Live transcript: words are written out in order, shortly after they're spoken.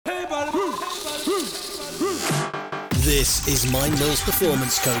This is Mind Mills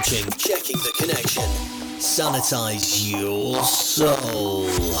Performance Coaching. Checking the connection. Sanitize your soul.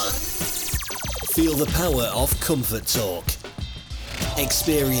 Feel the power of comfort talk.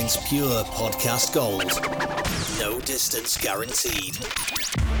 Experience pure podcast gold. No distance guaranteed.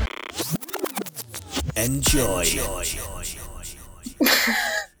 Enjoy.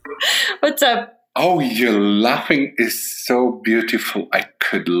 What's up? Oh, your laughing is so beautiful. I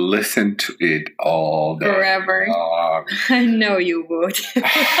could listen to it all day Forever. long. I know you would.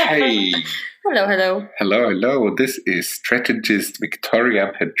 Hey. Hello. Hello. This is strategist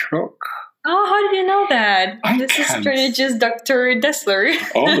Victoria Petruk. Oh, how did you know that? This is can't. strategist Dr. Dessler.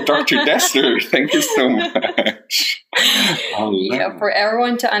 Oh, Dr. Dessler, thank you so much. Hello. Yeah, for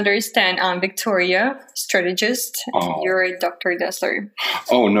everyone to understand, I'm Victoria, strategist. Oh. You're Dr. Dessler.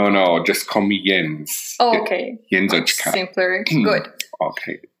 Oh, no, just call me Jens. Oh, okay. Jensочка. Simpler. Good.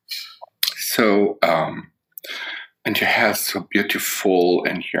 Okay. So, and your hair is so beautiful,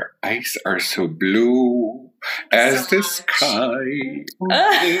 and your eyes are so blue as So the much. sky.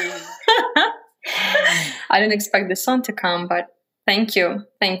 I didn't expect the sun to come, but thank you.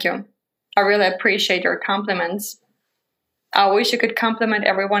 I really appreciate your compliments. I wish you could compliment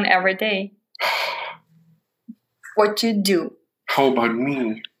everyone every day. What you do. How about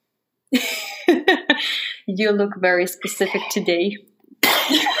me? You look very specific today.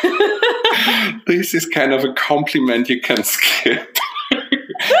 This is kind of a compliment you can skip.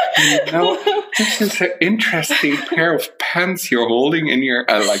 This is an interesting pair of pants you're holding in your,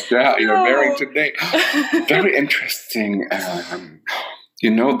 you're wearing today. Very interesting.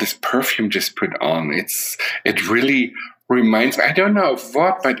 This perfume just put on. It really reminds me, I don't know of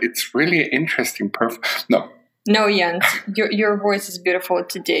what, but it's really an interesting perfume. No, Jens, your voice is beautiful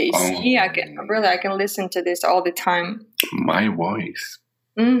today. Oh. See, I can listen to this all the time. My voice.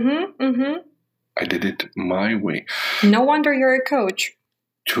 Mm-hmm. I did it my way. No wonder you're a coach.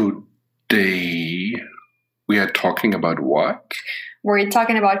 Today, we are talking about what? We're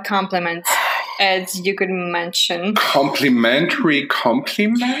talking about compliments, as you could mention. Complimentary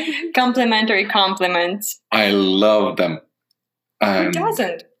compliment? Complimentary compliments. I love them. Who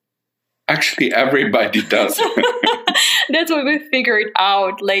doesn't? Actually, everybody does. That's what we figured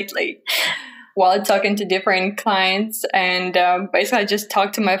out lately while talking to different clients. And basically, I just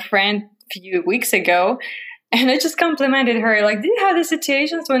talked to my friend a few weeks ago, and I just complimented her. Like, do you have these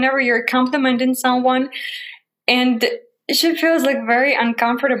situations whenever you're complimenting someone and she feels like very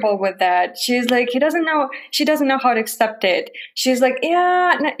uncomfortable with that? She's like, she doesn't know how to accept it. She's like,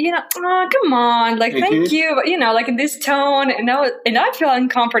 yeah, oh, come on, like, thank you, but, like in this tone, and I feel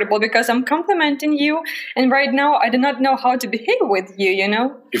uncomfortable because I'm complimenting you, and right now I do not know how to behave with you.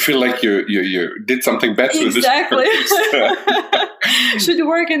 You feel like you did something better with this Exactly. person. Should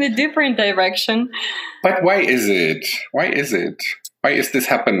work in a different direction. But why is it? Why is this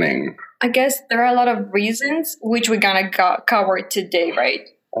happening? I guess there are a lot of reasons which we're gonna cover today, right?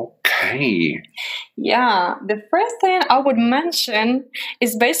 Okay. Yeah, the first thing I would mention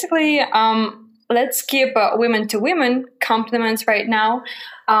is basically, let's skip women to women compliments right now.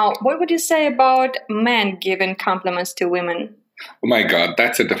 What would you say about men giving compliments to women? Oh my God,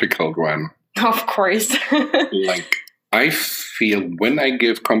 that's a difficult one. Of course. Like, I feel when I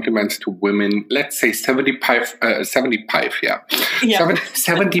give compliments to women, let's say 75, yeah. Yeah.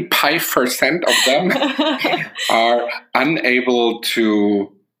 75% of them are unable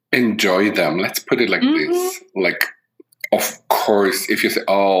to enjoy them. Let's put it like this. Like, of course, if you say,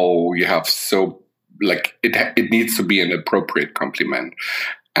 oh, you have so, like, it needs to be an appropriate compliment.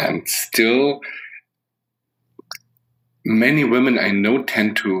 And still, many women I know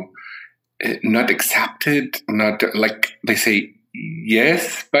tend to not accept it, not like they say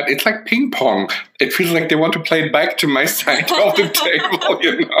yes, but it's like ping pong. It feels like they want to play it back to my side of the table,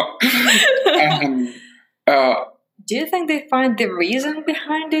 Do you think they find the reason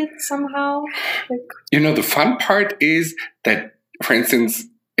behind it somehow? The fun part is that, for instance,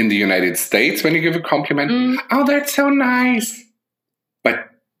 in the United States, when you give a compliment, oh, that's so nice. But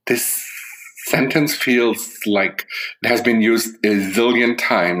this sentence feels like it has been used a zillion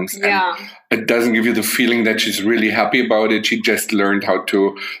times. Yeah. And it doesn't give you the feeling that she's really happy about it. She just learned how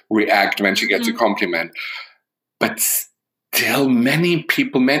to react when she gets a compliment. But still, many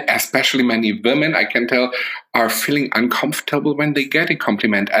people, men, especially many women, I can tell, are feeling uncomfortable when they get a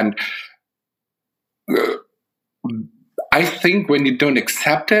compliment. And I think when you don't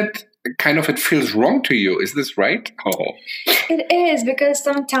accept it, kind of it feels wrong to you. Is this right? Oh. It is, because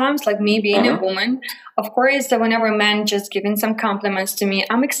sometimes, like me being a Uh-huh. woman, of course, that whenever a man just giving some compliments to me,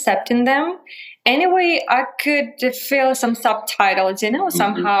 I'm accepting them. Anyway, I could feel some subtitles,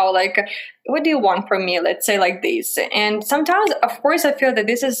 somehow like, what do you want from me? Let's say like this. And sometimes, of course, I feel that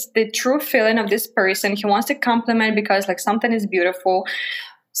this is the true feeling of this person. He wants to compliment because like something is beautiful.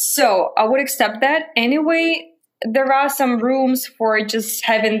 So I would accept that. Anyway, there are some rooms for just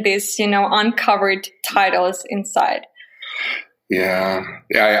having this, uncovered titles inside. Yeah,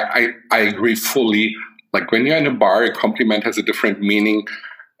 I agree fully. Like when you're in a bar, a compliment has a different meaning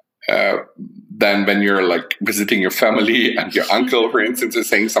than when you're like visiting your family and your uncle, for instance, is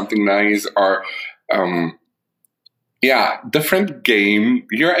saying something nice, or different game.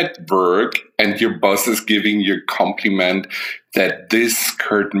 You're at work and your boss is giving you a compliment that this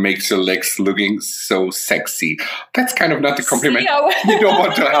skirt makes your legs looking so sexy. That's kind of not the compliment. You don't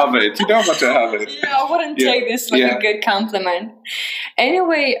want to have it. You don't want to have it. Yeah, I wouldn't take this like a good compliment.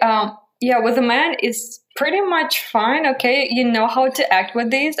 Anyway, with a man, it's pretty much fine. Okay, you know how to act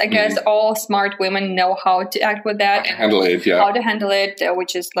with this. I guess all smart women know how to act with that. How to handle it,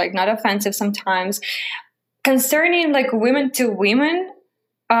 which is like not offensive sometimes. Concerning like women to women,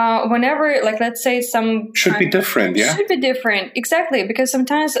 whenever, like, let's say should be different, should be different, exactly, because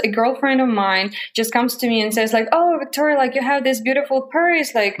sometimes a girlfriend of mine just comes to me and says like, oh, Victoria, like you have this beautiful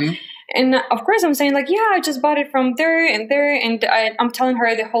purse, like, and of course I'm saying like, yeah, I just bought it from there, and I'm telling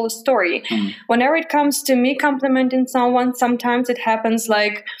her the whole story. Whenever it comes to me complimenting someone, sometimes it happens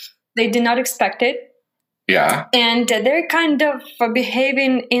like they did not expect it. Yeah. And they're kind of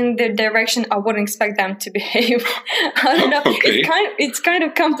behaving in the direction I wouldn't expect them to behave. I don't know. Okay. It's kind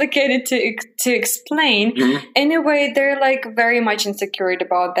of complicated to explain. Anyway, they're like very much insecure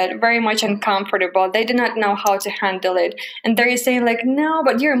about that, very much uncomfortable. They do not know how to handle it. And they're saying like, no,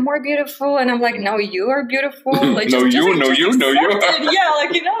 but you're more beautiful. And I'm like, no, you are beautiful. Like, no, you. Yeah,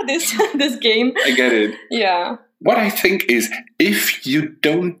 like, this game. I get it. Yeah. What I think is, if you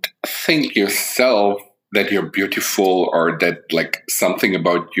don't think yourself that you're beautiful, or that like something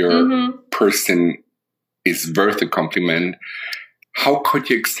about your person is worth a compliment, how could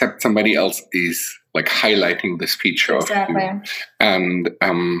you accept somebody else is like highlighting this feature of you? And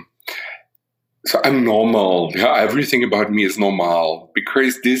so I'm normal. Yeah, everything about me is normal,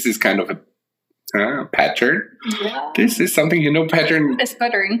 because this is kind of a pattern. Yeah. This is something, pattern. It's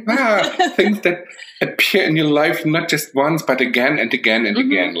pattern. Things that appear in your life not just once, but again and again and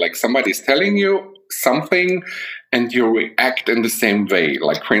again. Like somebody's telling you something and you react in the same way.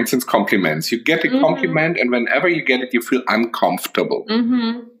 Like, for instance, compliments. You get a compliment, and whenever you get it, you feel uncomfortable.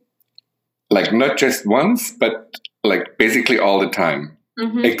 Like not just once, but like basically all the time.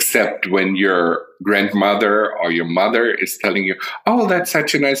 Except when your grandmother or your mother is telling you, oh, that's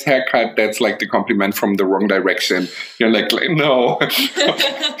such a nice haircut. That's like the compliment from the wrong direction. You're like no,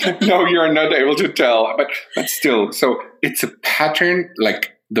 no, you're not able to tell. But still, so it's a pattern,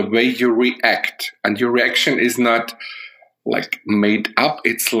 like the way you react. And your reaction is not like made up.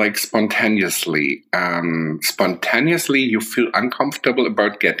 It's like spontaneously. Spontaneously, you feel uncomfortable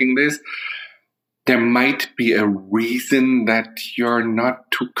about getting this. There might be a reason that you're not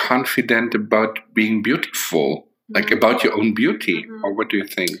too confident about being beautiful, like about your own beauty. Or what do you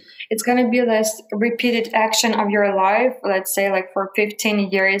think? It's going to be this repeated action of your life. Let's say like for 15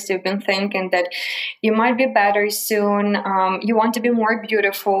 years, you've been thinking that you might be better soon. You want to be more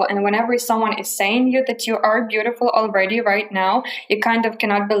beautiful. And whenever someone is saying you that you are beautiful already right now, you kind of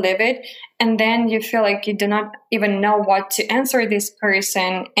cannot believe it. And then you feel like you do not even know what to answer this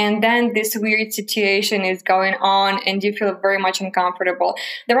person. And then this weird situation is going on and you feel very much uncomfortable.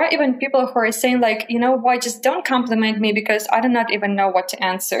 There are even people who are saying like, you know what, just don't compliment me because I do not even know what to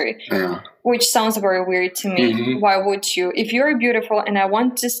answer. Which sounds very weird to me. Why would you? If you're beautiful and I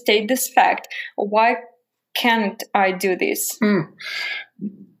want to state this fact, why can't I do this?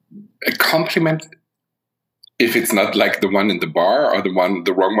 A compliment, if it's not like the one in the bar or the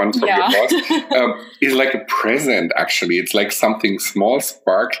wrong one from your boss, is like a present, actually. It's like something small,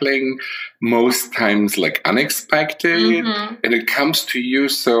 sparkling, most times like unexpected, and it comes to you.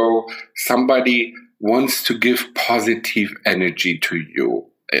 So somebody wants to give positive energy to you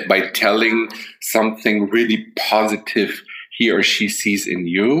by telling something really positive he or she sees in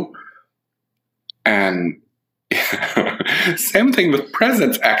you. And same thing with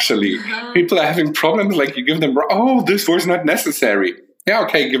presents, actually. People are having problems, like you give them, oh, this was not necessary. Yeah,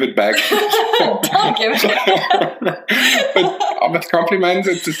 okay, give it back. Don't give it back. But with compliments,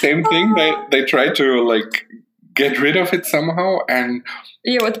 it's the same thing. They try to like get rid of it somehow. And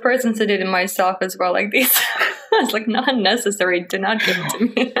yeah, with presents, I did it myself as well, like this. It's like not necessary. Do not give it to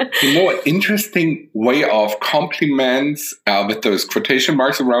me. An interesting way of compliments with those quotation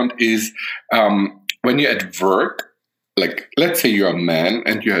marks around is when you're at work, like let's say you're a man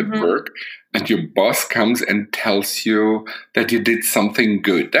and you're at work and your boss comes and tells you that you did something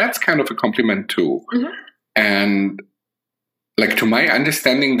good. That's kind of a compliment too. And like to my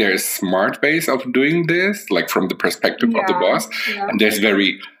understanding, there's smart ways of doing this, like from the perspective of the boss. And there's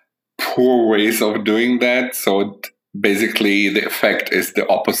very poor ways of doing that. So basically the effect is the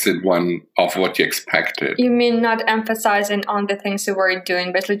opposite one of what you expected. You mean not emphasizing on the things you were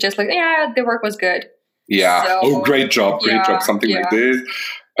doing, basically just like, yeah, the work was good. Yeah. So, great job, something like this.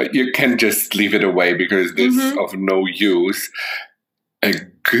 You can just leave it away because this is of no use. A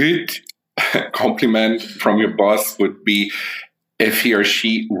good compliment from your boss would be if he or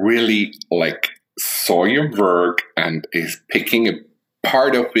she really like saw your work and is picking a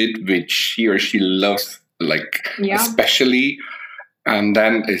part of it which he or she loves, like especially, and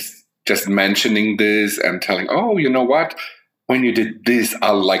then is just mentioning this and telling, oh, you know what? When you did this,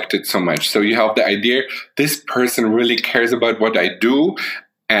 I liked it so much. So you have the idea, this person really cares about what I do,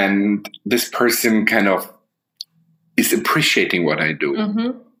 and this person kind of is appreciating what I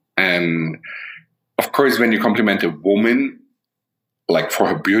do. And of course, when you compliment a woman, like for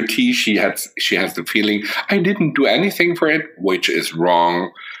her beauty, she has the feeling, I didn't do anything for it, which is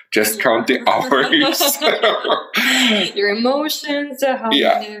wrong. Just count the hours. Your emotions, how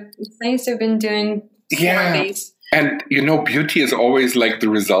many things you've been doing for days. And, beauty is always like the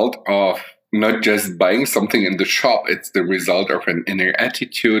result of not just buying something in the shop. It's the result of an inner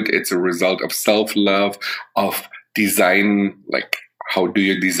attitude. It's a result of self-love, of design, like how do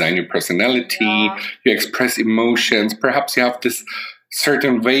you design your personality? You express emotions. Perhaps you have this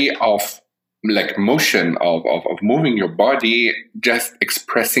certain way of like motion of moving your body, just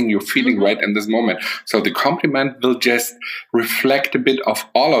expressing your feeling right in this moment. So the compliment will just reflect a bit of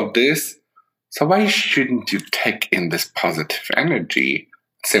all of this. So why shouldn't you take in this positive energy?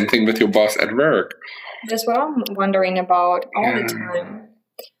 Same thing with your boss at work. That's what I'm wondering about all the time.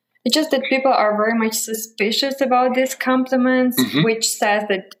 It's just that people are very much suspicious about these compliments, which says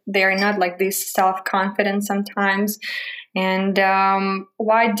that they're not like this self-confident sometimes. And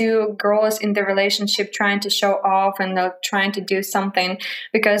why do girls in the relationship trying to show off and trying to do something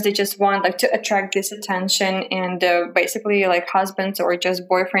because they just want like to attract this attention, and basically like husbands or just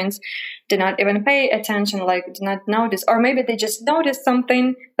boyfriends do not even pay attention, like do not notice, or maybe they just notice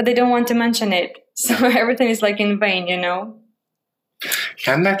something but they don't want to mention it, so everything is like in vain,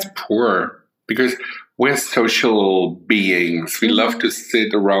 And that's poor, because we're social beings. We love to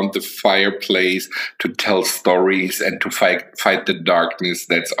sit around the fireplace to tell stories and to fight the darkness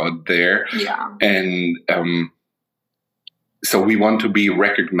that's out there. And so we want to be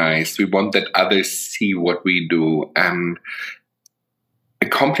recognized. We want that others see what we do. And a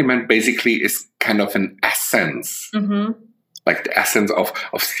compliment basically is kind of an essence. Like the essence of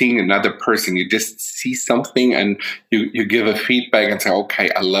seeing another person. You just see something and you give a feedback and say, okay,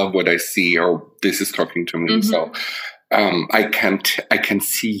 I love what I see, or this is talking to me. So I can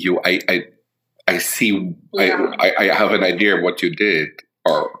see you. I see, I have an idea of what you did.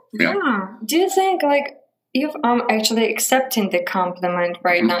 Or do you think like if I'm actually accepting the compliment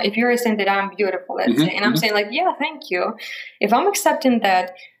right now, if you're saying that I'm beautiful, let's say, and I'm saying like, yeah, thank you. If I'm accepting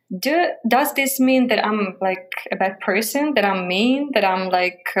that, does this mean that I'm like a bad person, that I'm mean, that I'm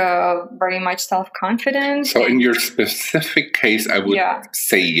like very much self-confident? So in your specific case, I would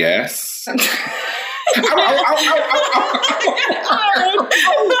say yes.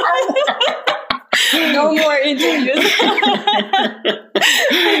 No more interviews.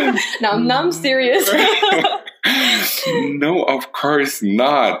 No, I'm serious. No, of course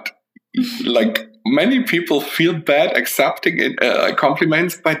not. Like, many people feel bad accepting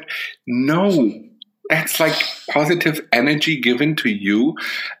compliments, but no, that's like positive energy given to you.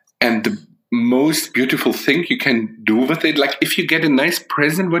 And the most beautiful thing you can do with it, like if you get a nice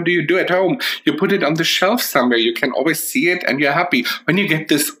present, what do you do at home? You put it on the shelf somewhere. You can always see it and you're happy. When you get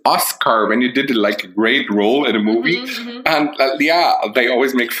this Oscar, when you did like a great role in a movie, and they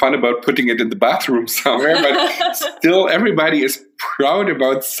always make fun about putting it in the bathroom somewhere, but still everybody is proud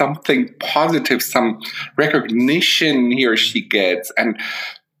about something positive, some recognition he or she gets. And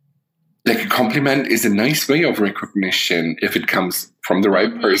like a compliment is a nice way of recognition if it comes from the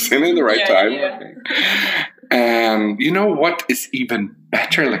right person in the right time. And you know what is even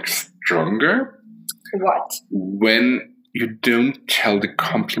better, like stronger? What? When you don't tell the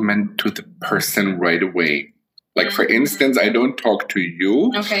compliment to the person right away. Like for instance, I don't talk to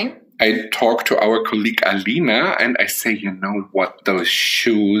you. Okay. I talk to our colleague Alina and I say, you know what, those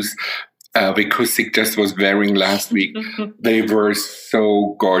shoes Vikusik just was wearing last week. They were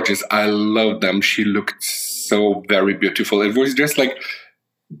so gorgeous. I love them. She looked so very beautiful. It was just like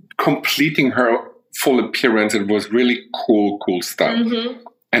completing her full appearance. It was really cool stuff.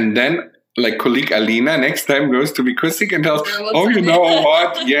 And then, like, colleague Alina next time goes to Vikusik and tells, oh, you know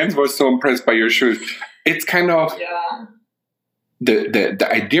what? Jens was so impressed by your shoes. It's kind of... Yeah. The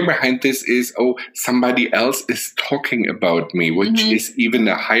idea behind this is, somebody else is talking about me, which is even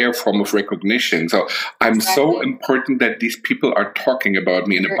a higher form of recognition. So I'm so important that these people are talking about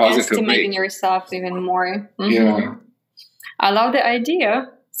me in a positive way. You're estimating yourself even more. Yeah. I love the idea.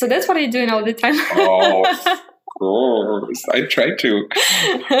 So that's what you're doing all the time. Oh, of course. I try to.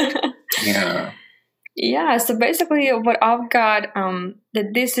 Yeah. Yeah, so basically what I've got,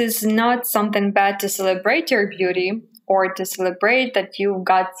 that this is not something bad to celebrate your beauty, or to celebrate that you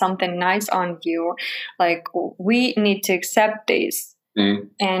got something nice on you. Like, we need to accept this.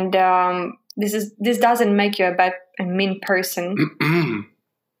 And this doesn't make you a bad and mean person.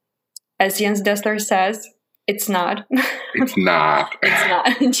 As Jens Dessler says, it's not. It's not. It's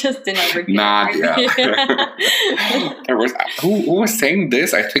not. Just in everything. Not, yeah. There was, who was saying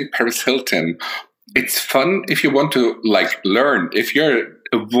this? I think Paris Hilton. It's fun if you want to, like, learn. If you're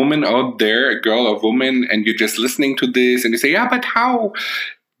a woman out there, a girl or woman, and you're just listening to this and you say, yeah, but how?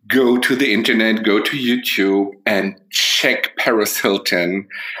 Go to the internet, go to YouTube and check Paris Hilton,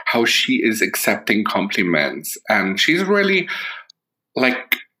 how she is accepting compliments. And she's really,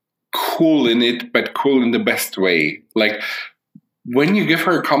 like, cool in it, but cool in the best way. Like, when you give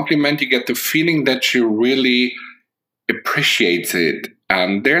her a compliment, you get the feeling that she really appreciates it.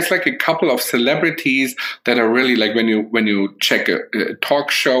 There's like a couple of celebrities that are really like, when you check a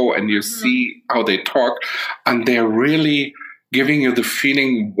talk show and you see how they talk, and they're really giving you the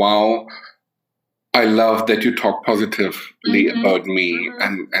feeling, wow, I love that you talk positively about me,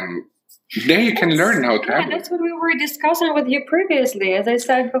 and there you can learn how to have it. That's what we were discussing with you previously. As I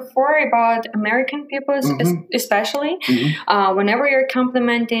said before, about American people especially, whenever you're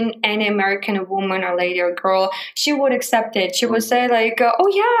complimenting any American woman or lady or girl, she would accept it. She would say like,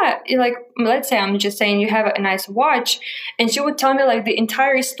 oh yeah, like, let's say I'm just saying you have a nice watch, and she would tell me like the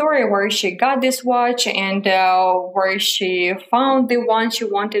entire story where she got this watch and where she found the one she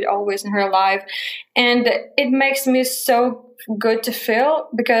wanted always in her life. And it makes me so good to feel,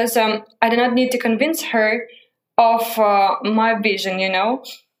 because I do not need to convince her of my vision, you know.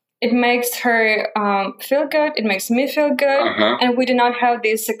 It makes her feel good, it makes me feel good, and we do not have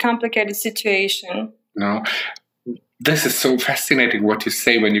this complicated situation. No, this is so fascinating what you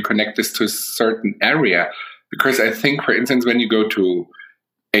say when you connect this to a certain area, because I think, for instance, when you go to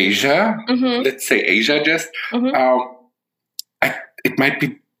Asia, let's say Asia just, it might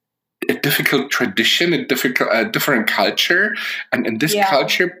be a difficult tradition, a different culture, and in this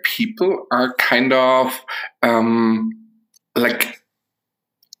culture, people are kind of like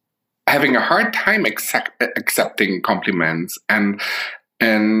having a hard time accepting compliments, and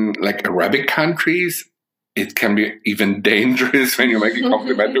like Arabic countries, it can be even dangerous when you make a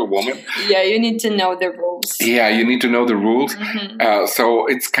compliment to a woman. Yeah, you need to know the rules. Yeah, you need to know the rules. So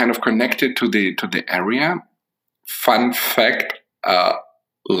it's kind of connected to the area. Fun fact.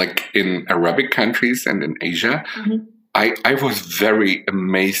 Like in Arabic countries and in Asia, I was very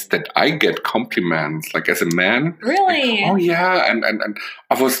amazed that I get compliments, like as a man. Really? Like, oh yeah, and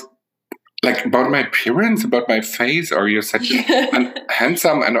I was like, about my appearance, about my face, or you're such a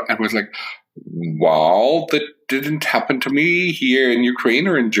handsome, and I was like, wow, that didn't happen to me here in Ukraine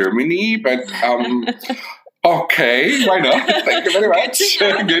or in Germany, but okay, why not? Thank you very much.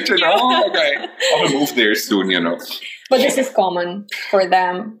 Good to know. Okay, I'll move there soon, you know. But this is common for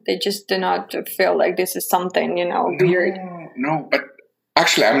them. They just do not feel like this is something, you know, weird. No, but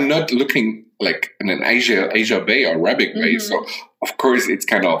actually, I'm not looking like in an Asia way or Arabic way. So, of course, it's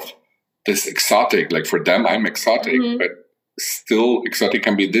kind of this exotic. Like for them, I'm exotic, but still exotic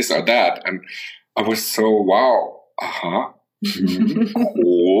can be this or that. And I was so, wow,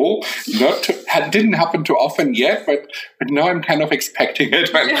 cool. Didn't happen too often yet, but now I'm kind of expecting it.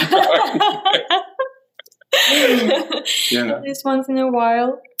 Yeah. Just once in a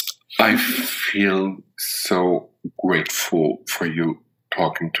while. I feel so grateful for you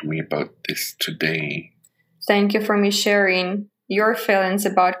talking to me about this today. Thank you for me sharing your feelings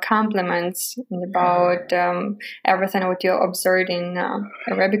about compliments and about everything what you observed in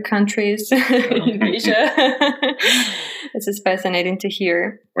Arabic countries, in Asia. This is fascinating to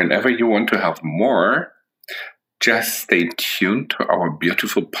hear. Whenever you want to have more, just stay tuned to our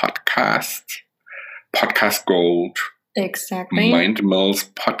beautiful podcast Gold Exactly. Mind Mills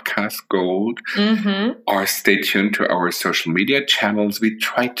Podcast Gold. Or stay tuned to our social media channels. We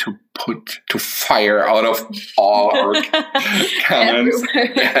try to fire out of all our comments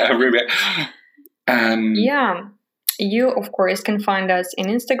everywhere. Yeah. You, of course, can find us in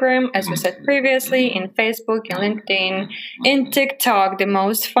Instagram, as we said previously, in Facebook, in LinkedIn, in TikTok, the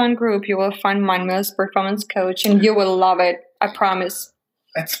most fun group. You will find Mind Mills Performance Coach, and you will love it. I promise.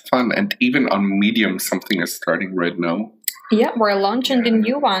 That's fun. And even on Medium, something is starting right now. Yeah, we're launching the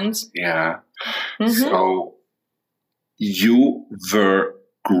new ones. Yeah. So you were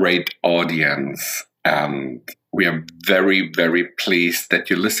great audience, and we are very, very pleased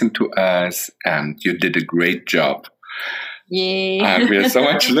that you listened to us and you did a great job. Yeah. And we are so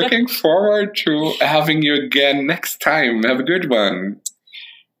much looking forward to having you again next time. Have a good one.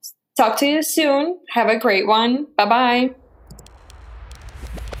 Talk to you soon. Have a great one. Bye-bye.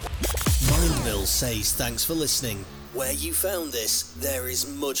 Mind Mills says thanks for listening. Where you found this, there is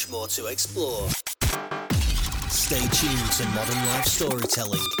much more to explore. Stay tuned to Modern Life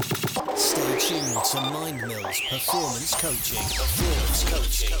Storytelling. Stay tuned to Mind Mills Performance Coaching.